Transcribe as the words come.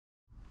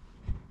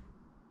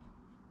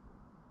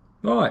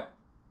Right,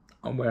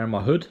 I'm wearing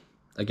my hood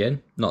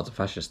again, not as a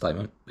fashion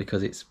statement,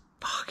 because it's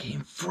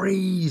fucking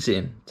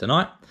freezing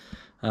tonight.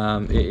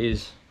 It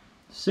is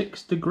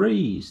 6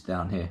 degrees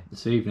down here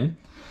this evening,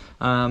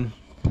 and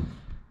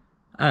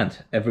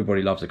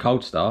everybody loves a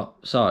cold start.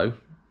 So,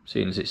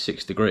 seeing as it's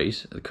 6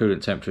 degrees, the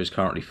coolant temperature is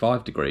currently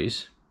 5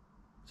 degrees.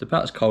 It's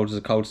about as cold as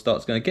a cold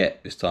start's going to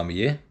get this time of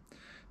year.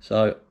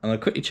 So I'm going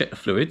to quickly check the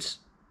fluids,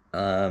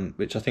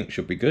 which I think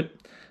should be good,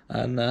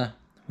 and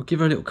we'll give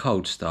her a little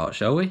cold start,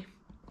 shall we?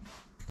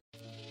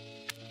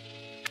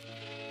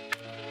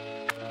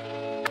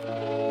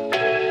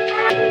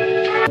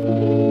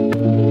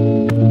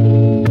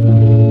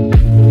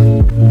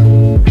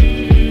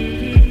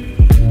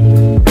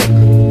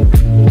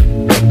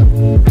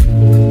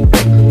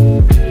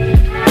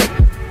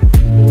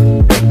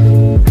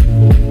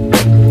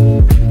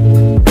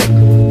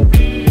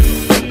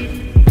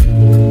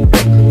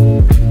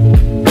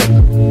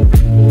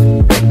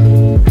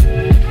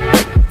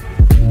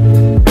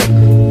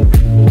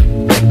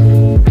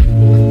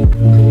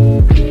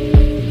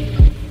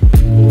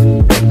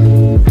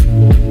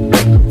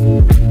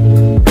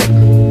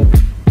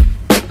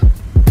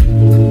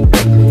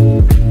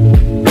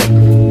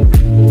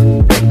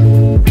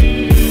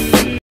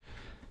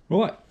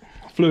 Right,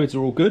 fluids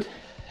are all good.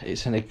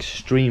 It's an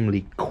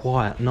extremely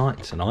quiet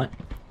night tonight.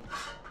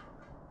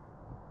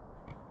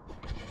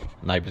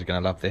 Neighbours are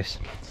going to love this.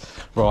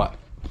 Right,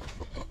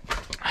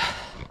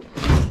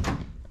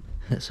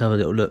 let's have a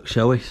little look,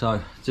 shall we?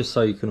 So, just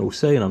so you can all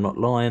see, and I'm not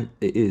lying,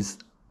 it is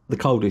the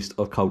coldest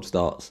of cold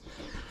starts.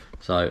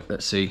 So,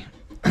 let's see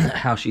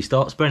how she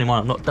starts. Bearing in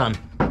mind, I've not done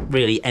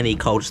really any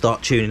cold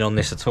start tuning on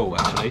this at all,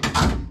 actually,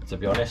 to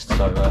be honest.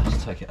 So,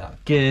 let's take it out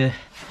of gear.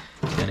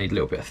 Gonna need a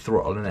little bit of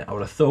throttle in it, I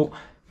would have thought.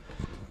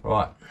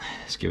 Right,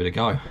 let's give it a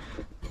go.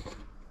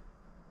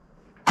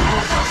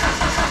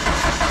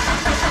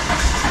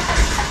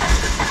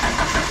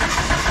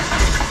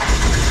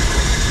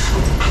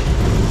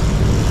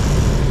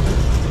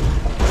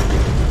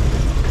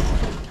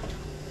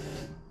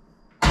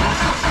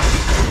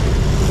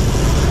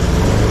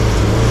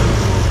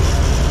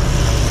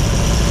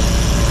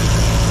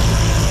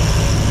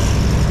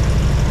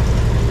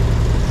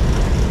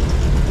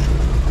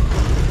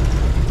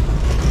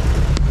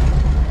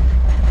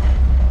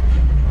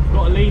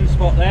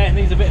 Spot there, it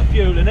needs a bit of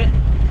fuel in it.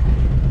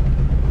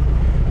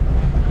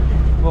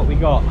 What we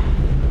got?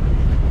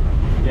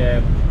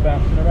 Yeah,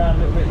 bouncing around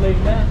a little bit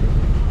lean there.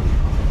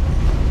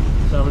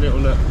 Let's have a little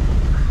look.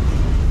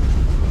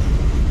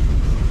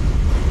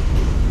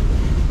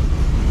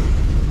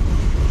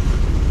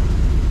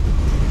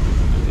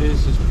 It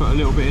is, just put a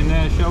little bit in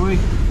there, shall we?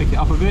 Pick it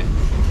up a bit.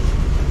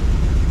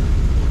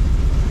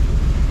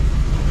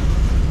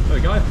 There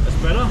we go, that's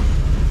better.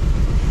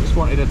 Just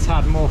wanted a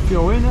tad more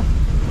fuel in.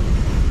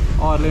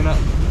 Idling at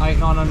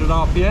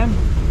 800-900 RPM,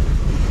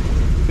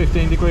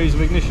 15 degrees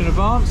of ignition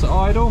advance at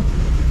idle.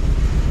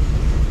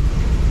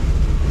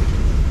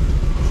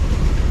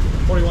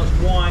 Probably wants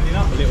winding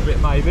up a little bit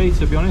maybe,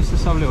 to be honest.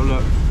 Let's have a little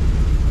look.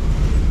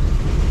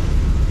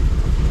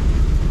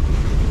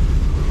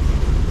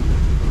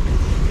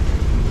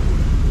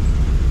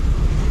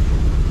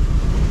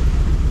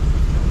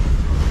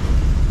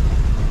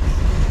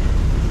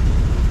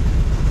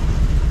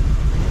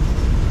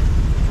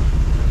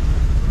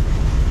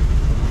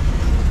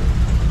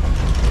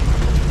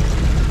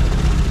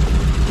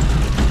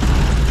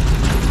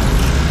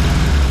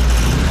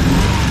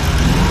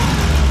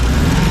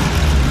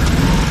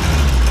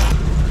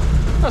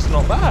 That's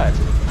not bad.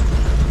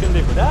 Can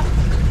live with that.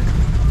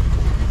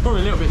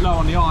 Probably a little bit low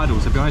on the idle,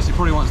 to be honest. It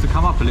probably wants to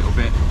come up a little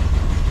bit.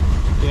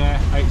 Yeah,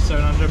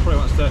 8700 probably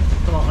wants to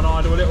come up on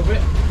idle a little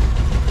bit.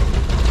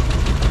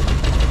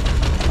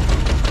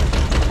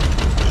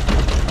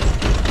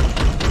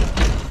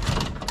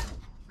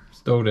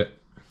 Stalled it.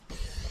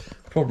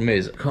 Problem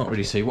is, I can't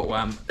really see what way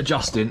I'm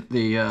adjusting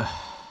the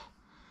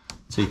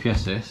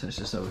TPS here. So let's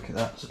just have a look at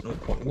that. It's at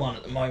 0.1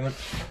 at the moment.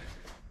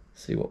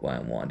 See what way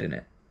I'm winding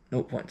it.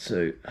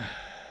 0.2.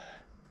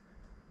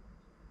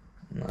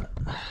 No,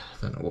 I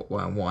don't know what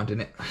way I'm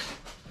winding it.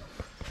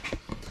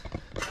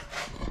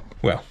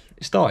 Well,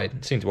 it started.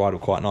 It seemed to idle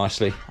quite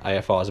nicely.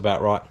 AFR is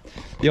about right.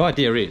 The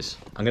idea is,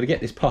 I'm going to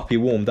get this puppy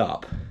warmed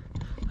up,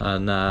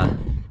 and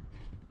then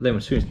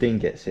as soon as Dean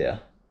gets here,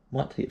 I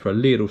might take it for a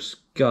little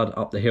scud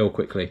up the hill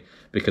quickly,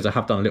 because I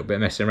have done a little bit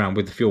of messing around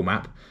with the fuel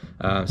map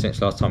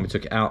since last time we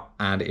took it out,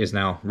 and it is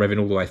now revving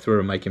all the way through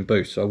and making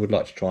boost. So I would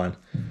like to try and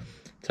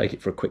take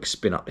it for a quick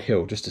spin up the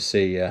hill just to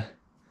see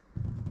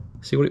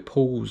what it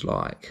pulls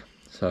like.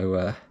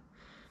 So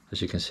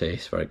as you can see,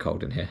 it's very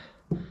cold in here.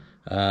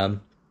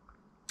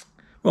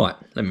 Right,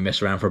 let me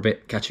mess around for a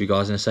bit. Catch you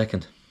guys in a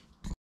second.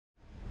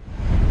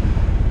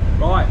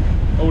 Right,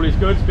 all is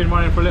good. It's been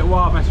running for a little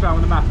while. Messed around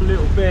with the map a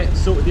little bit.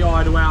 Sorted the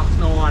idle out. It's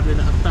now idling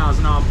at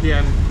 1000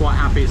 RPM. Quite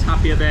happy. It's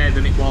happier there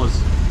than it was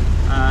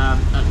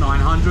at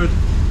 900.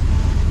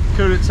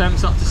 Coolant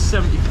temps up to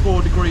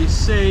 74 degrees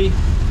C,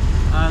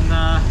 and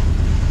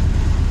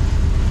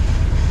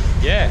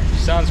yeah,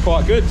 sounds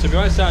quite good, to be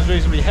honest. Sounds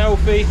reasonably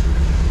healthy.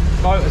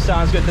 Motor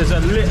sounds good. There's a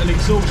little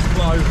exhaust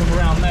flow from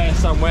around there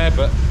somewhere,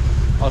 but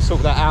I'll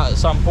sort that out at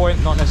some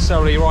point, not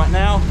necessarily right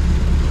now.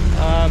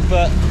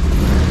 But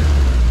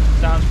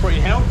sounds pretty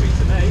healthy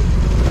to me.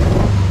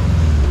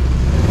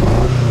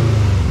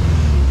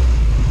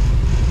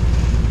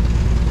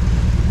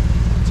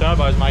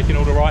 Turbo's making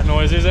all the right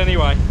noises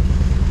anyway.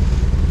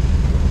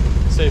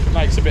 See if it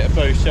makes a bit of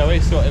boost, shall we?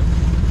 Sort of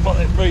put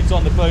the boots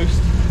on the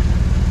boost.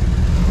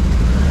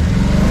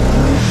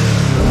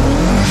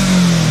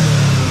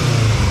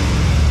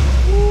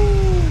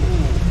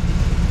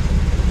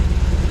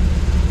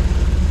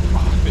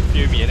 Oh, a bit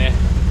fumy in here.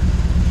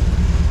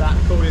 That,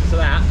 according to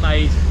that,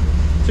 made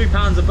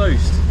 £2 a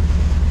boost.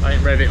 I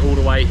didn't rev it all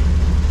the way.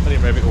 I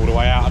didn't rev it all the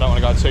way out. I don't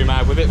want to go too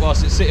mad with it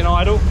whilst it's sitting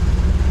idle.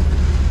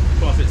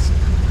 Plus, it's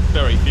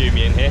very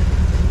fumy in here.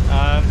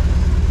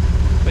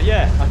 But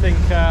yeah, I think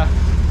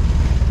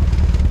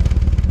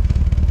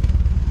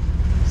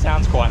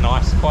sounds quite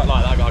nice. Quite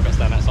like that. I've got to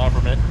stand outside for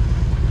a minute.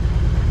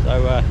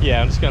 So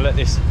yeah, I'm just going to let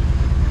this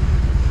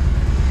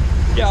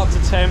get up to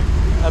temp,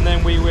 and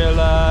then we will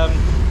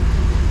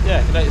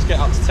yeah, let it get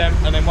up to temp,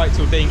 and then wait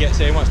till Dean gets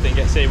here. Once Dean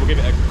gets here, we'll give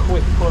it a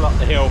quick pull up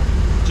the hill,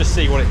 just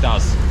see what it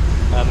does,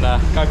 and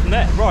go from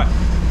there. Right,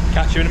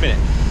 catch you in a minute.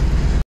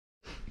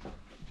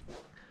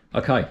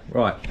 Okay,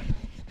 right.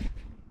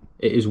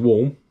 It is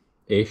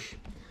warm-ish.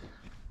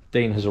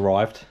 Dean has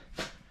arrived.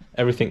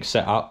 Everything's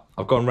set up.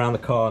 I've gone around the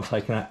car and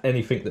taken out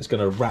anything that's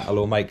going to rattle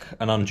or make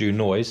an undue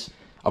noise.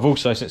 I've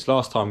also, since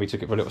last time we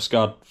took it for a little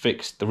scud,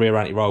 fixed the rear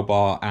anti-roll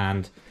bar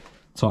and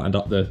tightened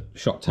up the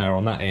shock tower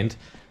on that end.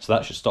 So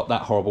that should stop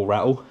that horrible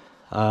rattle.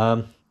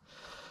 I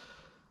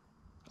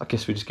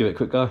guess we just give it a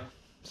quick go.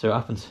 See what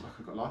happens. Like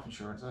I've got life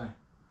insurance, eh?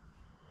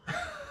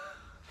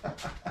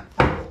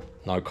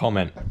 No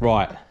comment.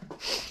 Right.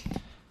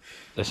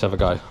 Let's have a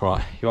go.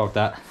 Right, you hold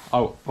that.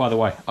 Oh, by the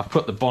way, I've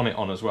put the bonnet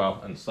on as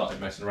well and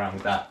started messing around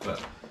with that,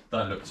 but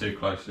don't look too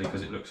closely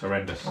because it looks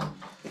horrendous.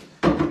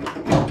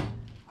 I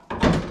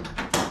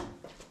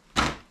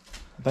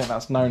think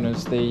that's known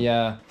as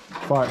the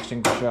fire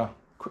extinguisher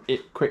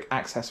quick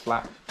access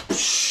flap.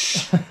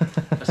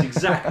 That's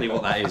exactly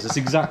what that is. That's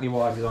exactly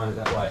why I designed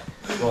it that way.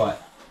 Right.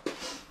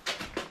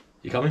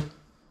 You coming?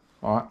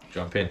 Alright.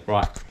 Jump in.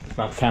 Right,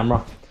 front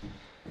camera.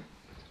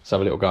 Let's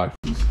have a little go.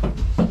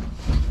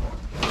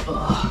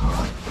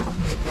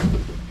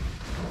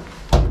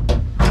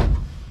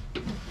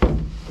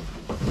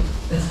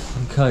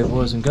 Okay,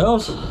 boys and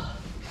girls,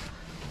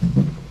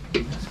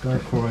 let's go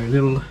for a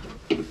little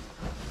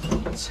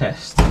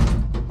test.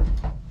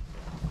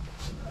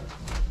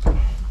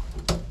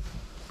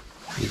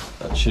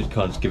 That should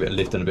kind of just give it a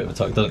lift and a bit of a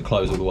tug. It doesn't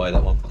close all the way,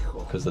 that one,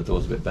 because the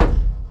door's a bit bent.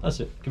 That's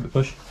it, give it a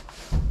push.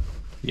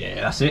 Yeah,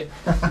 that's it.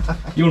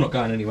 You're not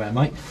going anywhere,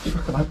 mate.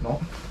 I hope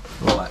not.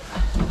 Right.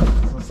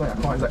 As I say, I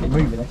can't exactly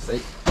move in this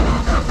seat.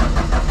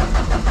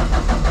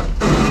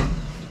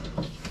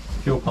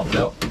 Fuel pumped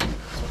out.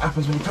 That's what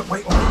happens when you put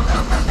weight on.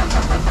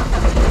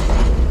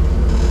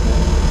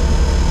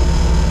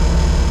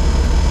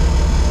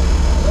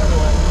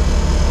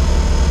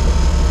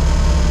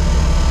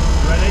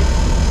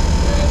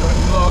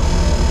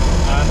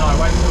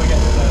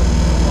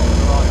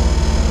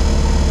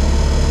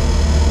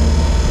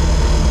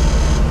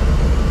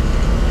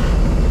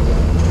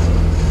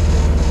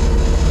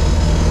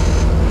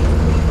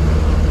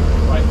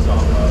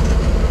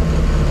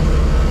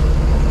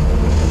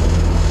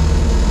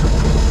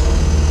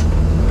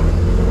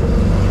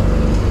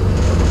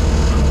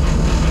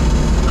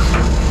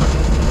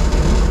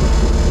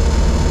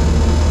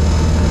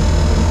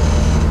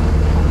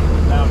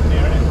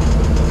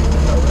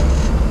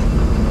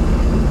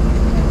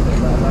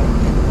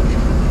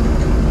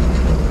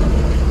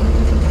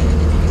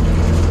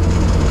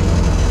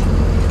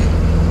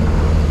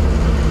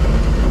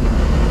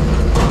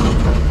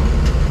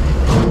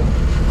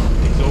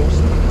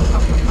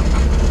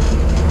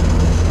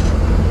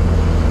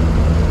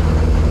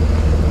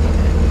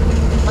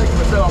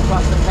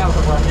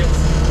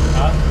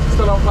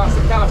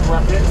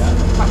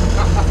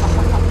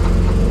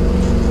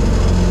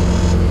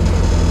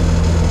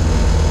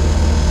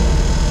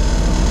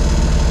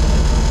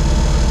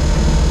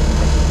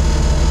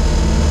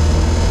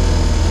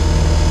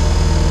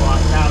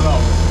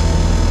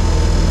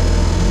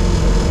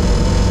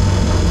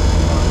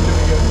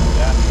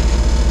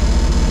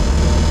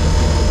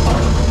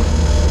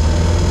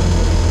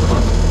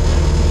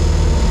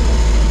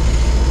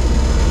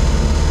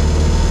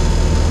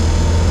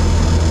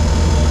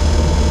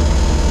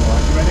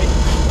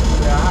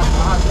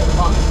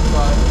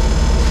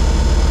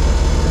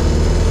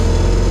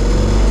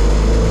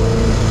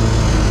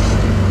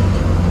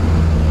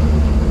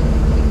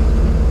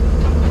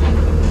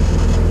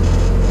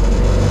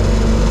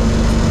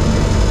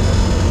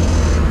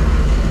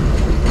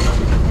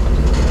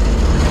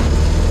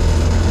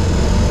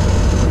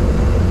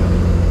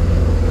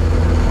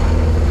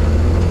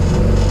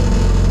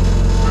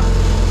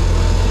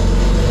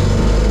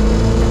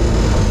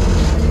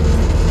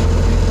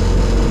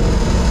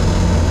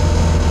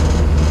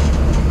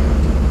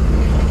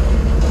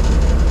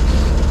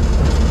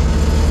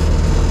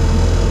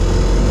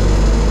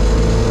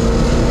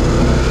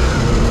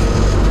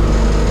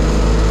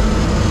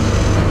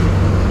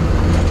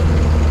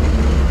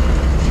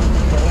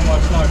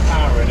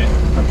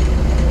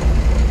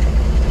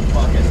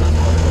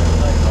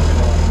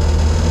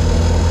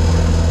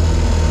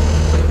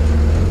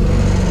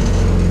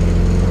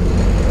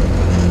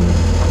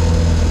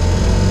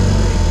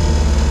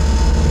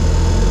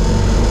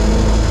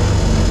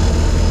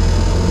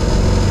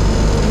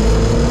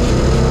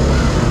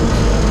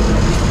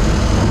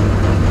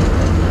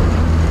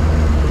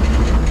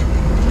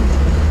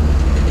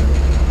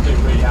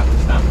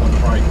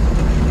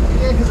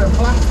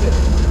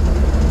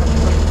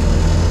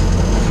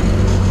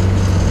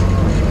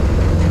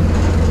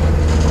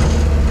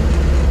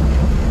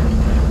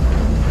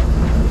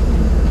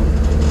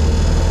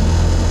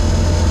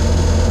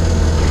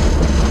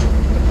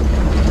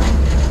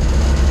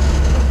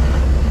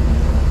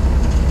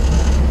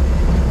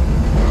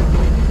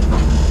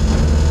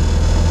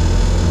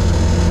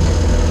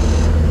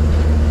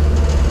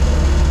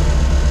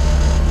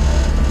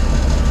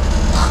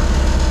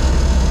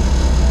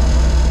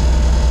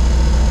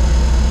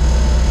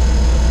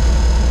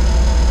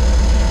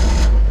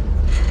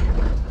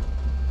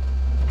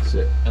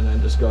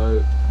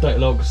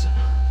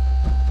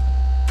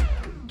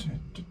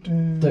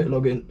 Data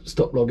login,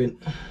 stop logging.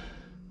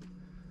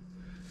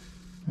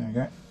 There we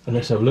go. And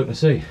let's have a look and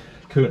see.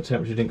 Coolant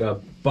temperature didn't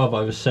go above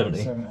over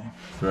 70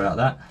 throughout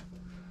that.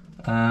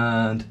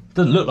 And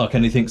doesn't look like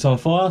anything's on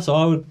fire, so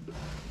I would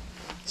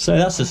say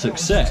that's a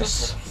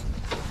success.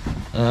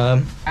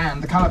 And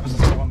the calipers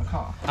are still on the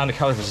car. And the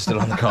calipers are still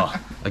on the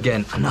car.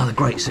 Again, another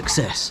great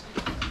success.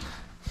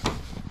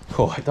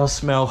 Oh, it does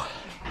smell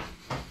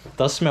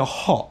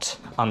hot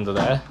under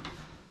there.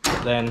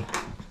 But then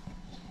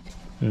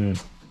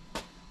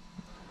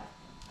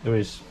there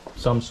is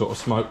some sort of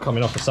smoke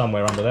coming off of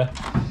somewhere under there.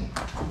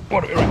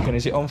 What do we reckon?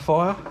 Is it on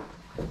fire?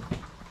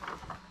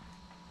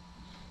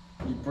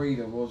 Your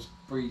breather was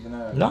breathing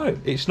earlier. No,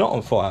 it's not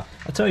on fire.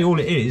 I tell you all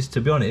it is, to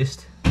be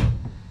honest,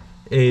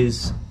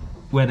 is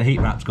where the heat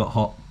wraps got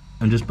hot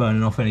and just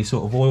burning off any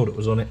sort of oil that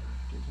was on it.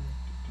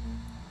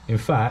 In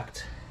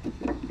fact,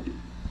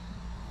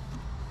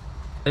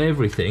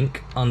 everything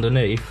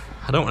underneath,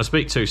 I don't want to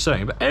speak too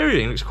soon, but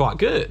everything looks quite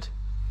good.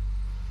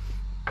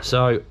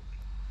 So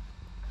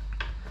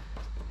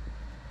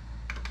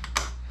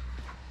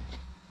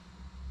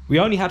we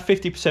only had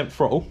 50%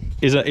 throttle,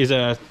 is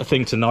a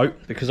thing to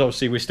note, because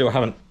obviously I still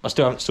haven't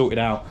sorted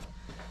out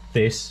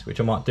this, which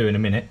I might do in a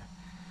minute.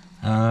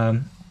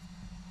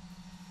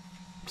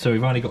 So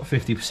we've only got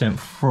 50%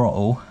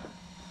 throttle.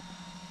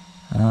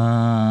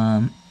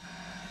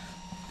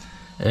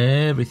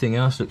 Everything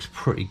else looks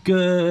pretty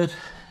good.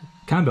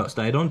 Cam belt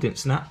stayed on, didn't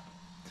snap.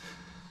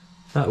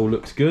 That all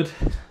looks good.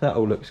 That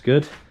all looks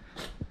good.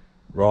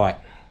 Right,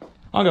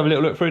 I'm gonna have a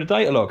little look through the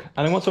data log,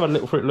 and then once I've had a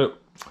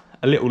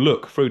little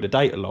look through the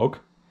data log,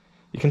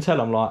 you can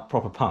tell I'm like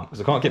proper pumped because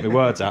I can't get my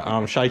words out and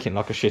I'm shaking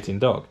like a shitting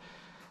dog.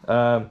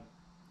 I'm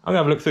gonna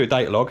have a look through the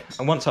data log,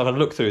 and once I've had a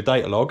look through the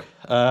data log,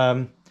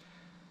 I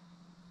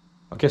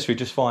guess we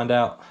just find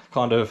out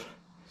kind of,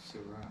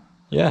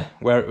 yeah,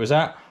 where it was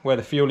at, where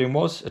the fueling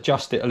was,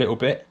 adjust it a little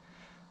bit,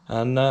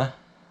 and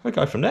we'll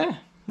go from there.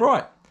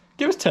 Right,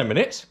 give us 10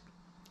 minutes.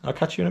 I'll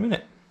catch you in a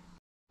minute.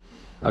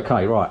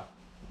 Okay, right.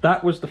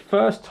 That was the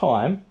first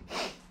time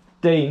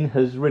Dean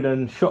has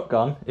ridden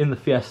shotgun in the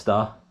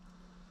Fiesta.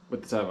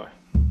 With the turbo.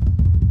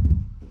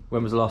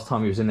 When was the last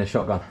time he was in their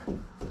shotgun?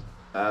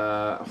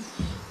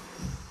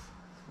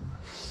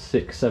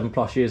 6, 7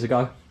 plus years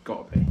ago.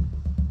 Gotta be.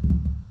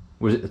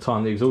 Was it the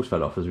time the exhaust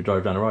fell off as we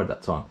drove down the road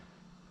that time?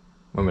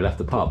 When we left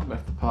the pub?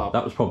 Left the pub.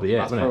 That was probably it,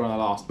 That's wasn't probably it?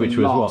 the last. Which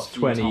was what,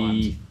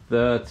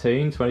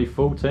 2013,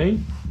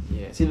 2014?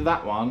 Yeah, it's either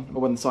that one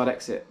or when the side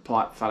exit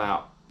pipe fell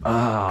out.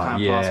 Ah,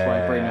 yeah.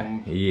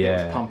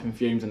 It was pumping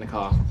fumes in the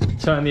car.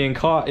 Turn the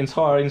entire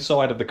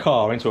inside of the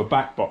car into a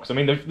back box. I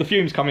mean, the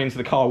fumes coming into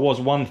the car was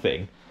one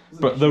thing,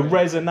 but the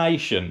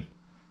resonation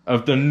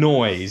of the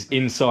noise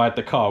inside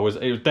the car was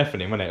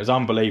deafening, wasn't it? It was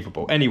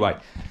unbelievable. Anyway,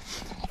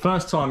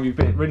 first time you've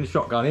been ridden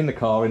shotgun in the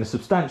car in a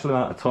substantial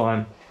amount of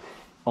time.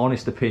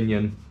 Honest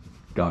opinion,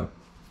 go.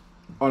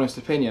 Honest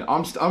opinion,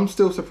 I'm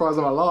still surprised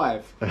I'm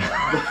alive. The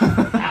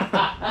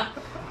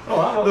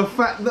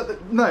fact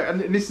that no,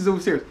 and this is all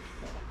serious.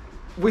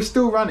 We're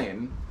still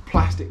running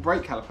plastic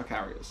brake caliper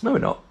carriers. No, we're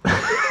not.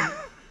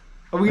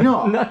 Are we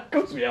not? No, of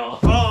course we are.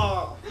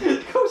 Oh.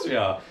 Of course we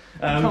are.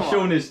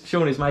 Sean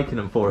is making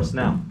them for us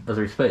now as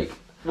we speak.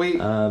 But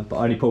I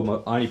only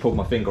pulled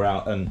my finger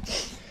out and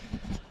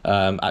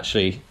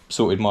actually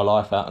sorted my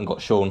life out and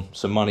got Sean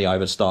some money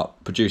over to start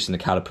producing the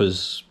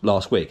calipers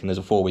last week, and there's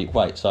a 4-week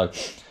wait. So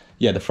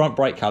yeah, the front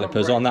brake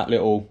calipers on that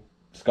little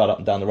scud up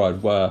and down the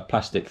road were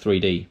plastic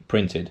 3D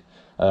printed.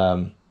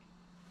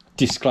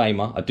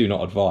 Disclaimer, I do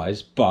not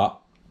advise, but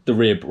the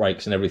rear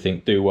brakes and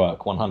everything do work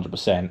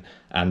 100%,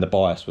 and the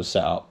bias was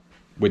set up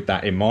with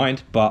that in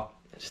mind, but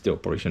still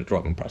probably shouldn't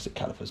drive on plastic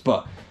calipers.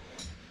 But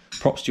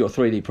props to your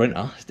 3D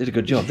printer, it did a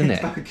good job, didn't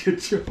it? Done a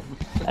good job.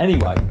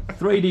 Anyway,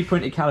 3D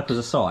printed calipers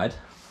aside,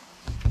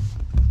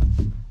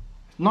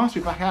 nice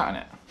to be back out in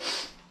it.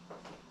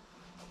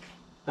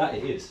 that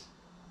it is.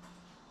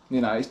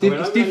 You know, it's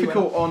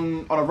difficult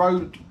on a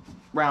road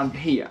round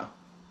here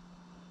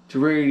to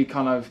really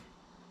kind of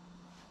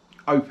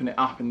open it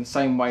up in the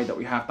same way that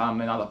we have done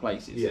in other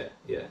places. Yeah,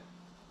 yeah.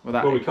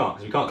 Well, we can't,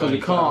 because we can't go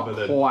any further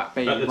than quite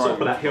be at the top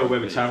road. of that hill where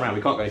we turn around.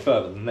 We can't go any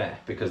further than there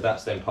because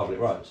that's then public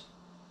roads.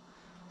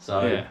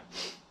 So yeah,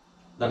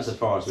 that's as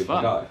far as we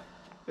can go.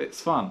 It's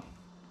fun.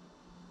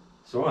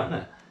 It's alright, isn't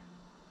it?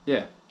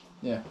 Yeah,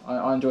 yeah.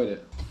 I enjoyed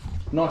it.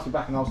 Nice to be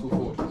back in the old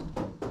school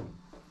Ford.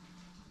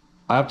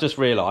 I have just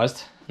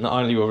realised not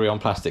only were we on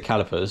plastic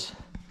calipers,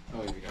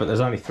 but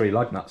there's only 3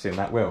 lug nuts in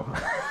that wheel.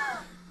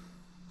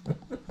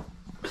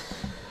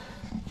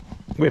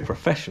 We're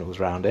professionals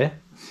round here.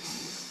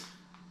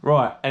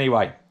 Right,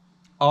 anyway,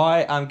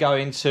 I am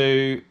going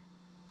to...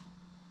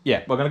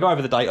 Yeah, we're going to go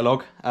over the data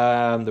log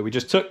that we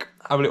just took,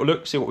 have a little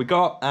look, see what we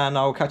got, and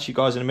I'll catch you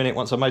guys in a minute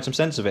once I've made some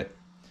sense of it.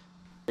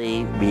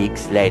 3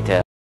 weeks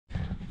later.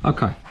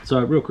 Okay, so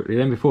real quickly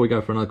then, before we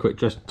go for another quick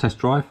test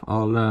drive,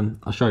 I'll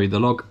show you the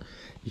log.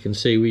 You can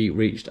see we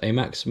reached a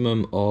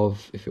maximum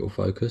of, if it will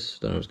focus,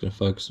 don't know if it's going to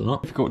focus or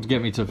not. Difficult to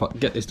get me to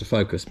get this to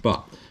focus,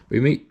 but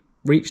we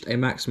reached a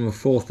maximum of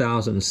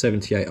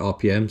 4,078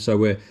 RPM, so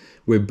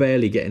we're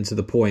barely getting to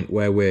the point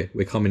where we're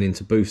coming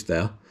into boost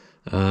there.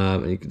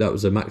 And that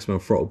was a maximum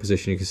throttle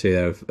position, you can see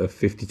there, of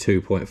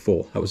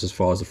 52.4. That was as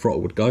far as the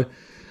throttle would go.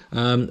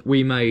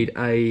 We made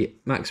a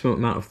maximum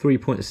amount of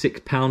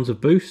 3.6 pounds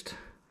of boost,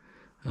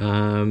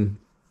 and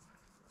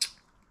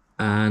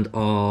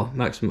our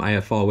maximum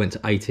AFR went to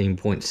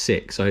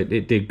 18.6, so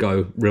it did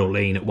go real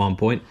lean at one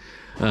point.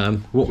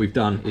 What we've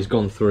done is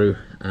gone through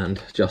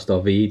and adjust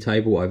our VE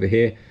table over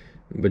here.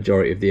 The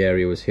majority of the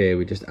area was here.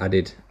 We just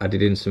added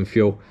in some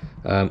fuel.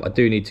 I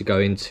do need to go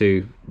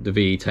into the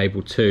VE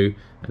table too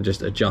and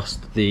just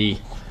adjust the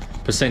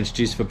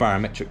percentages for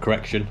barometric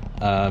correction,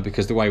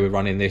 because the way we're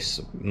running this,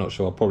 I'm not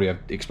sure, I'll probably have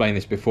explained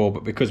this before,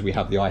 but because we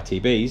have the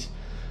ITBs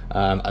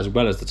as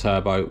well as the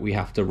turbo, we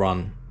have to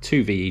run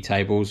two VE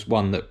tables,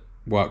 one that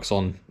works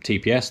on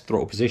TPS,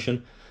 throttle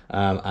position,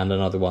 and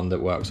another one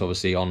that works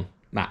obviously on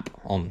map,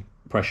 on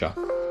pressure,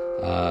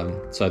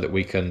 so that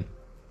we can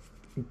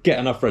get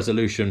enough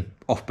resolution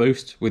off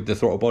boost with the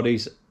throttle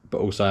bodies, but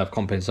also have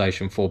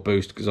compensation for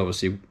boost, because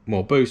obviously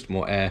more boost,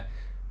 more air,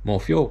 more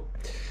fuel.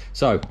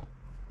 So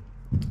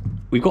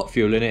we've got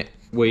fuel in it.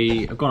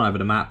 We have gone over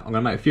the map. I'm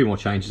going to make a few more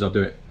changes. I'll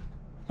do it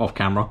off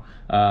camera.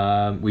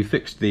 We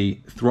fixed the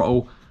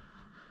throttle,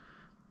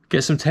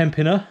 get some temp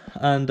in her,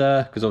 and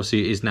because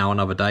obviously it is now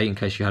another day, in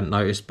case you hadn't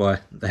noticed by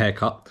the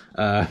haircut,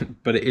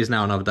 but it is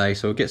now another day,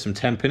 so we'll get some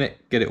temp in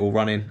it, get it all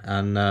running,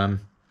 and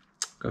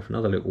go for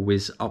another little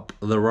whiz up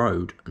the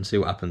road and see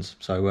what happens.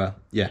 So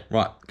yeah,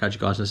 right, catch you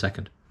guys in a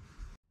second.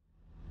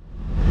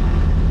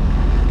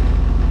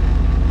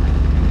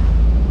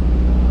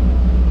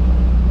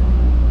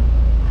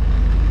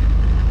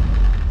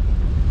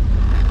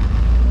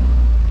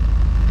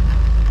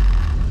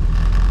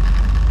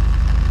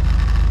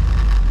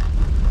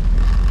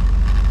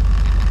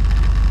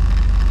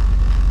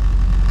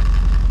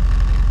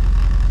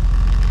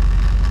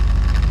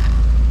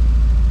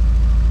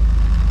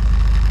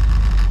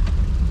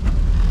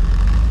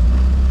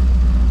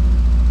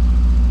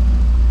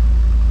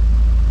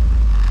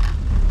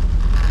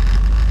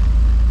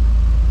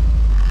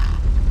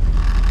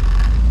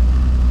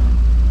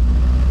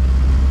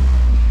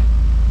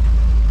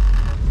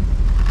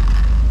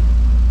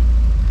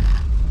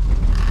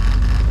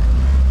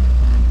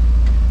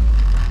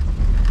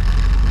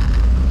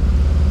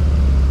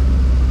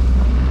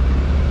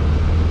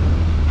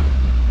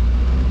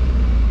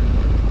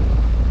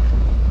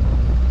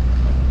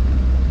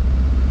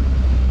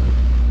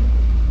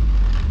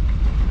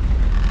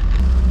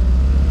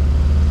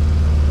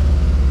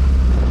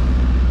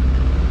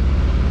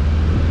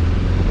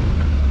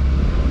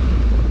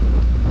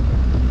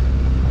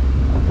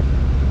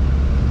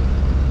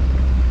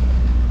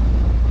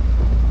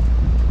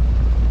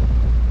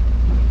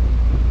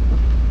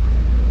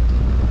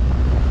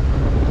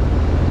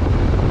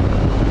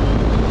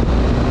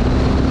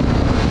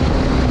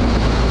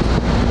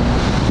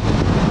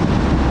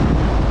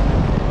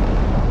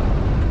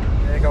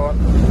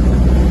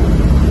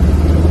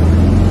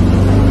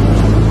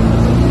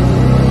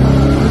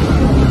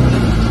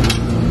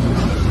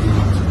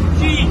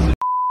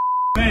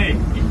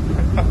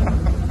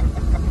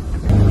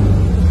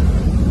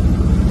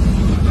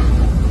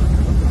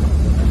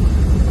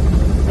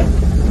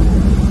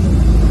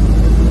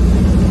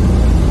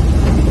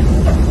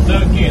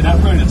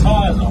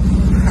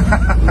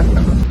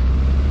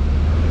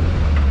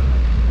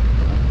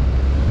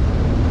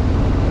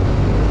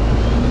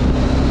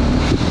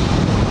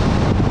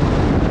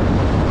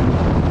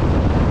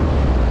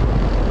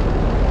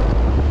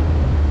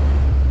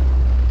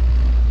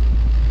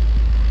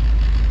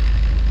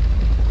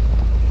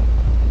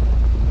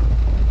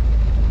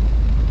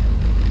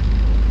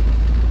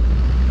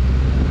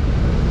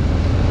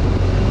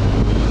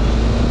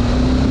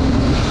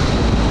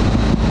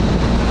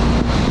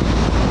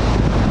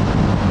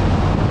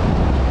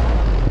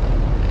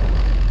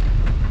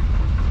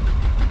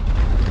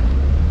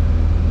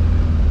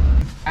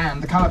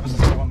 And the calipers are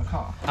still on the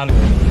car.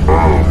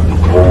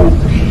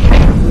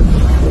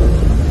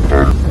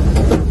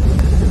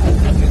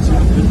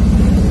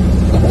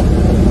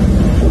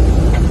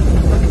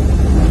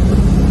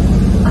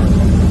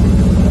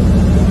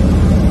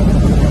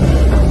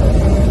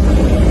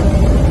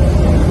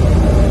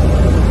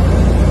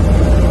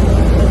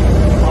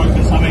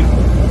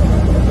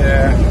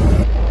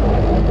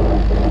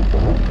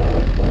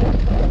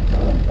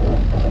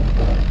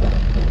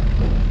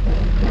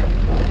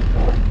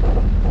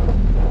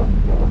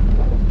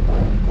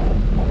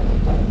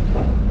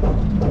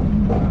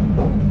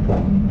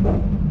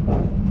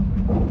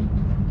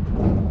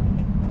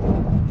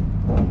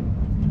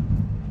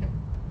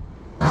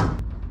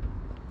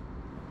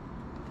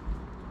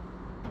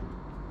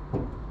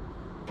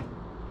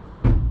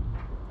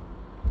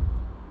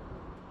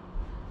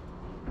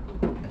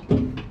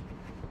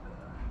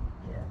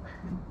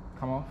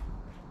 Come off?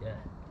 Yeah.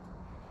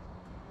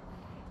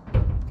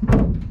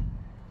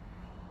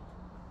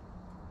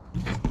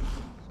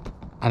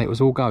 And it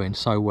was all going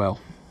so well.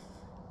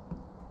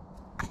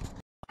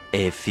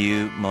 A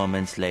few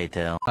moments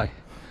later. Okay.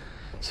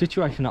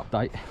 Situation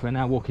update. We're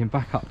now walking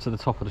back up to the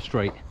top of the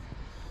street.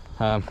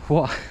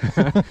 What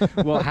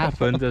what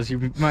happened, as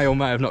you may or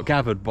may have not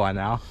gathered by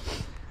now,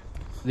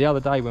 the other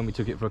day when we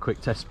took it for a quick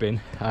test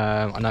spin,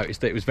 I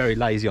noticed that it was very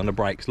lazy on the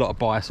brakes, a lot of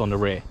bias on the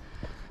rear.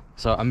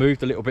 So I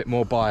moved a little bit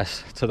more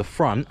bias to the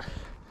front.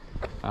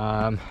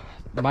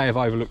 May have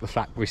overlooked the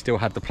fact we still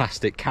had the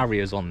plastic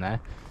carriers on there,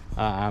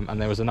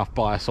 and there was enough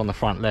bias on the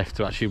front left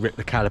to actually rip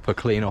the caliper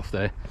clean off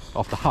the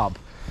hub.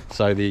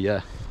 So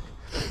the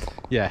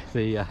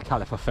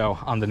caliper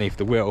fell underneath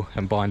the wheel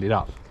and binded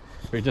up.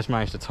 We just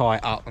managed to tie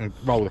it up and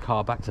roll the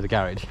car back to the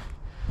garage.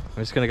 I'm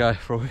just going to go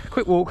for a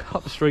quick walk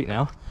up the street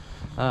now,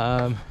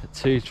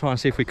 to try and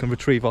see if we can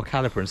retrieve our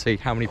caliper and see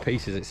how many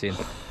pieces it's in.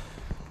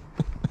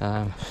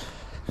 I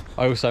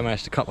also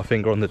managed to cut my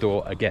finger on the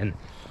door again.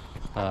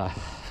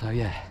 So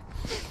yeah.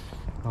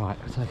 Alright,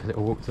 we'll take a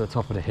little walk to the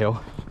top of the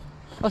hill.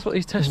 That's what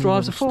these test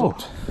drives are for.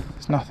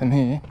 There's nothing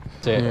here.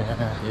 See it?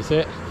 Yeah. You see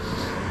it?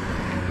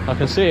 I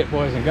can see it,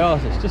 boys and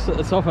girls. It's just at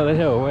the top of the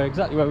hill. We're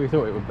exactly where we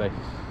thought it would be.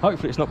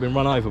 Hopefully it's not been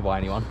run over by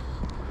anyone.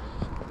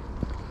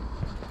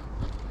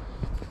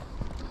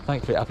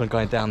 Thankfully it happened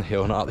going down the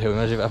hill, not up the hill.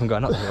 Imagine if it happened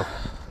going up the hill.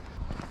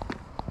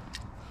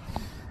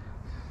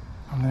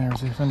 And there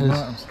is the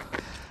items.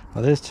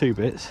 Well, there's two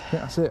bits. Yeah,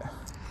 that's it.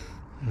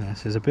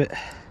 Yes, there's a bit.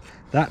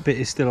 That bit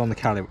is still on the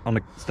caliper.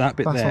 That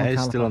bit there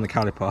is still on the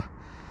caliper.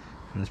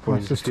 And there's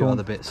probably just a few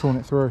other bits. Torn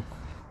it through.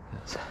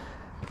 Yes.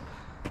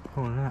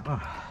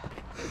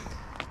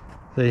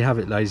 There you have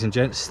it, ladies and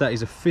gents. That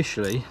is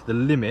officially the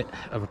limit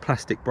of a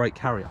plastic brake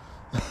carrier.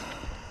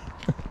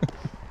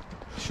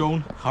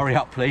 Sean, hurry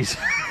up, please.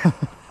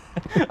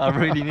 I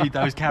really need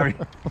those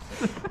carriers.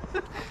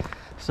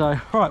 So,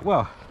 right,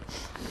 well,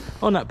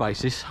 on that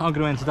basis, I'm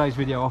going to end today's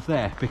video off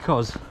there,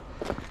 because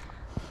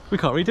we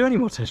can't really do any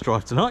more test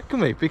drive tonight, can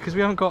we? Because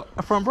we haven't got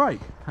a front brake.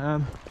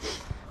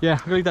 Yeah, I'm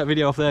going to leave that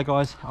video off there,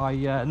 guys.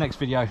 Next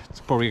video, it's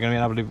probably going to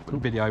be another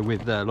video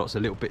with lots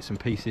of little bits and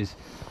pieces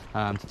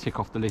to tick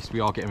off the list. We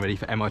are getting ready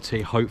for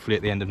MOT, hopefully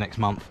at the end of next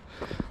month.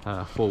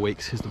 4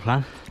 weeks is the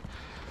plan.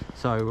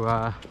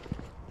 So,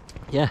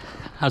 yeah,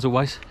 as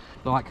always,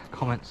 like,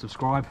 comment,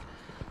 subscribe.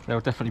 There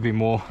will definitely be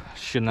more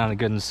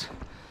shenanigans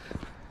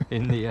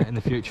in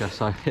the future.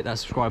 So hit that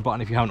subscribe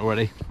button if you haven't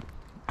already.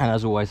 And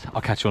as always,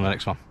 I'll catch you on the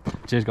next one.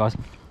 Cheers, guys.